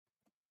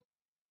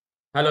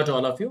Hello to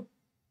all of you.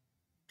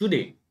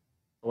 Today,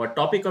 our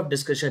topic of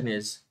discussion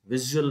is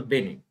visual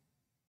binning.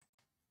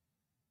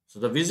 So,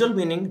 the visual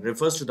binning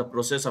refers to the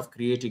process of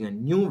creating a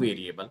new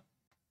variable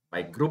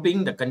by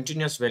grouping the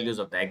continuous values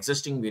of the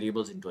existing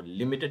variables into a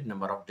limited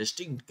number of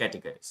distinct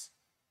categories.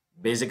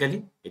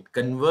 Basically, it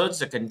converts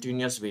the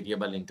continuous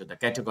variable into the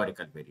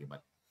categorical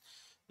variable.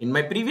 In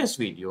my previous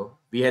video,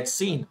 we had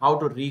seen how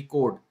to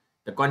recode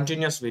the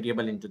continuous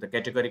variable into the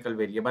categorical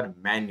variable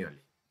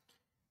manually.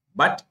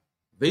 But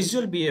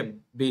visual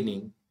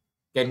binning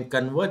can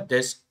convert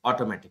this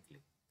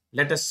automatically.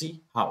 Let us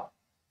see how.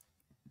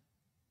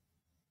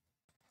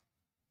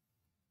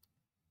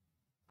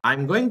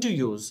 I'm going to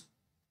use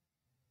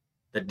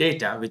the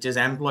data, which is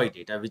employee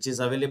data, which is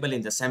available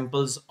in the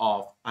samples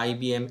of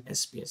IBM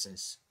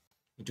SPSS.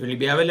 It will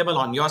be available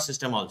on your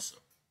system also.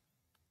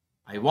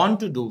 I want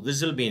to do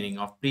visual binning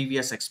of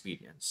previous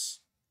experience.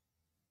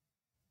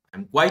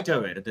 I'm quite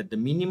aware that the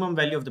minimum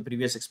value of the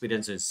previous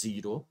experience is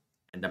 0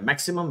 and the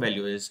maximum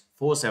value is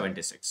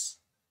 476.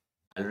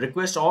 I'll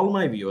request all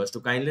my viewers to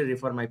kindly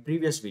refer my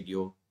previous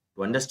video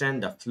to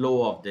understand the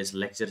flow of this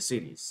lecture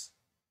series.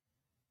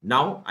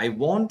 Now, I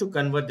want to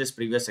convert this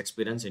previous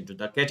experience into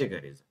the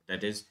categories,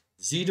 that is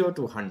 0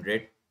 to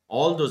 100,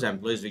 all those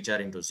employees which are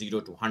into 0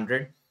 to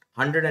 100,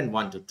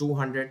 101 to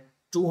 200,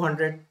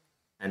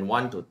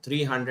 201 to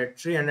 300,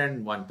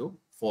 301 to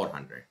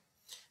 400.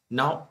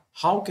 Now,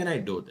 how can I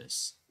do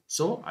this?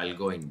 So, I'll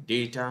go in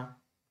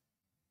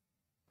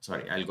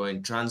I'll go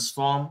in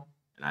transform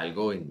and I'll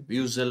go in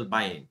visual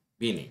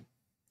binning.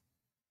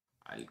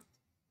 I'll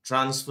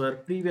transfer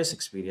previous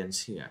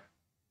experience here.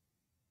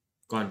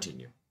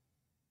 Continue.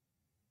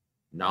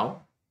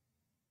 Now,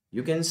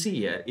 you can see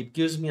here, it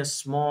gives me a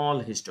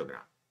small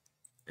histogram.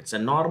 It's a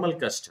normal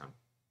custom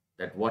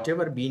that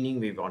whatever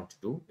binning we want to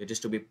do, it is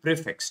to be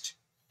prefixed,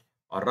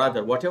 or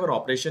rather whatever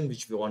operation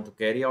which we want to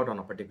carry out on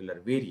a particular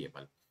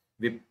variable,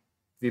 we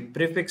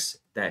prefix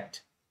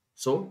that.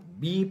 So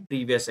B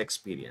previous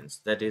experience,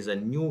 that is a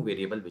new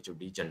variable which will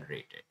be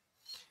generated.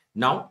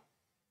 Now,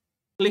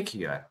 click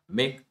here,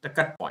 make the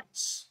cut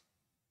points.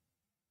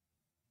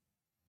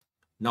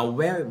 Now,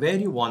 where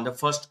you want the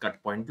first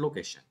cut point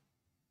location?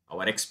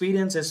 Our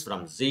experience is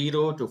from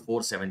 0 to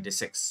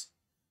 476.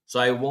 So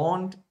I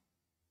want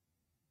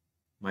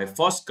my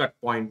first cut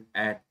point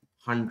at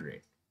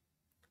 100.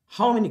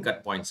 How many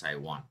cut points I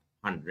want?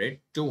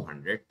 100,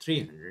 200,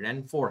 300,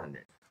 and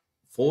 400.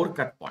 4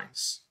 cut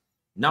points.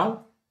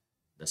 Now,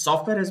 the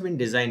software has been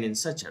designed in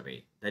such a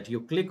way that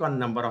you click on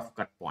number of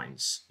cut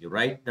points. You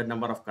write the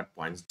number of cut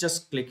points.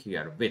 Just click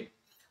here, width.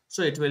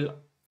 So it will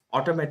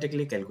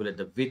automatically calculate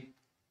the width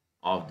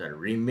of the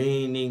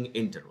remaining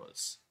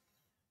intervals.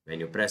 When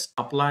you press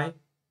apply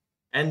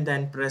and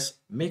then press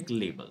make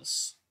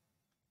labels,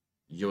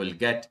 you will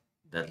get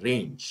the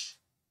range.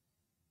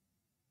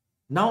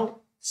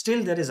 Now,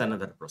 still there is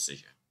another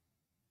procedure.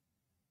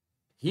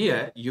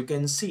 Here you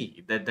can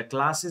see that the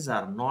classes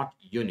are not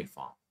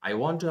uniform. I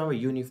want to have a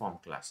uniform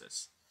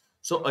classes.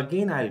 So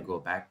again, I'll go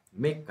back,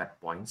 make cut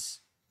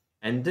points,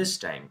 and this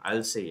time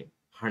I'll say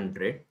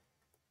 100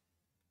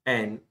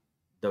 and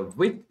the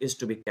width is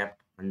to be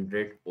kept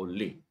 100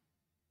 only.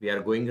 We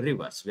are going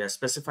reverse. We are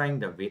specifying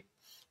the width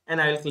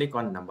and I'll click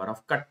on number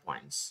of cut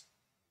points.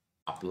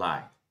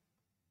 Apply.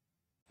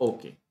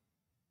 Okay.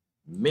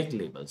 Make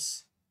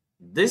labels.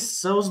 This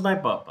serves my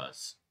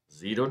purpose.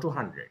 0 to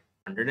 100,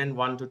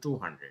 101 to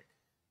 200,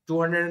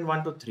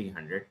 201 to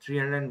 300,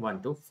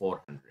 301 to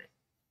 400.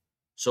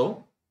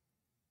 So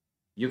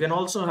you can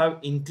also have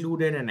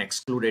included and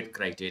excluded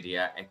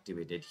criteria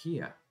activated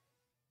here.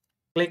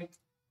 Click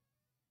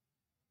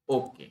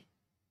OK.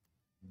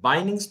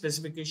 Binding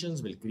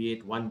specifications will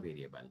create one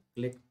variable.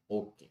 Click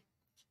OK.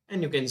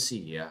 And you can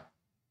see here,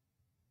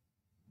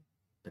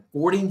 the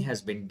coding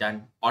has been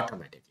done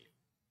automatically.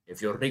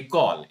 If you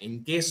recall,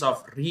 in case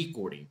of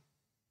recoding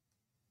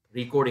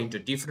to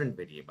different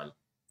variable,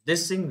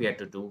 this thing we have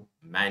to do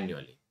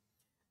manually.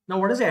 Now,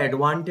 what is the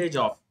advantage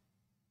of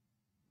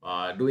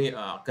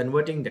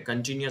converting the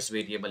continuous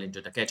variable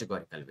into the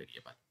categorical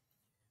variable?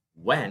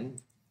 When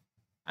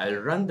I'll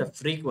run the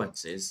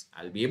frequencies,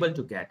 I'll be able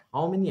to get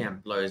how many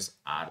employees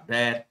are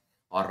there,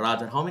 or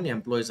rather how many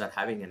employees are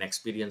having an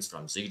experience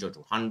from 0 to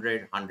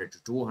 100, 100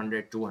 to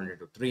 200, 200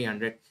 to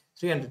 300,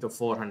 300 to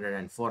 400,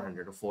 and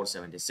 400 to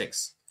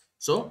 476.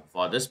 So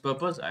for this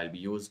purpose, I'll be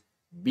use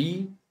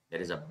B, there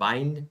is a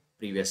bind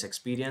previous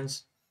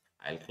experience.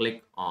 I'll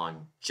click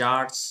on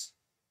charts,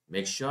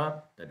 make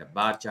sure that the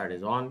bar chart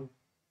is on,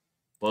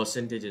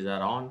 percentages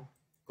are on,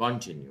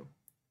 continue,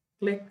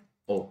 click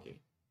OK.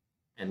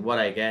 And what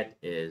I get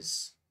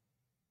is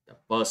the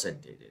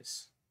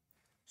percentages.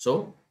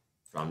 So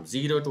from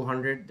 0 to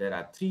 100, there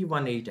are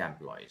 318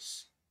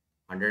 employees.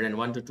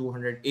 101 to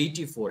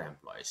 284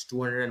 employees.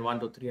 201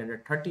 to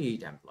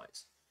 338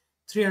 employees.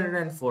 300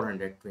 and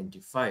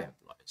 425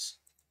 employees.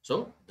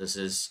 So this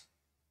is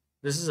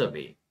a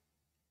way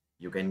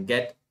you can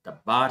get the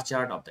bar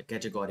chart of the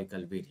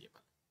categorical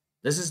variable.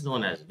 This is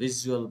known as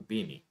visual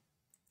binning.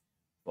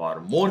 For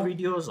more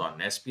videos on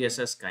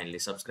SPSS, kindly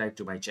subscribe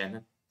to my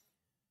channel.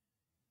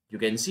 You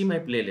can see my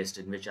playlist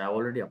in which I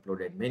already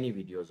uploaded many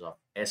videos of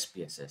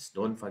SPSS.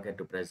 Don't forget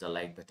to press the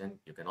like button.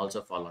 You can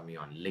also follow me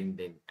on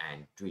LinkedIn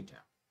and Twitter.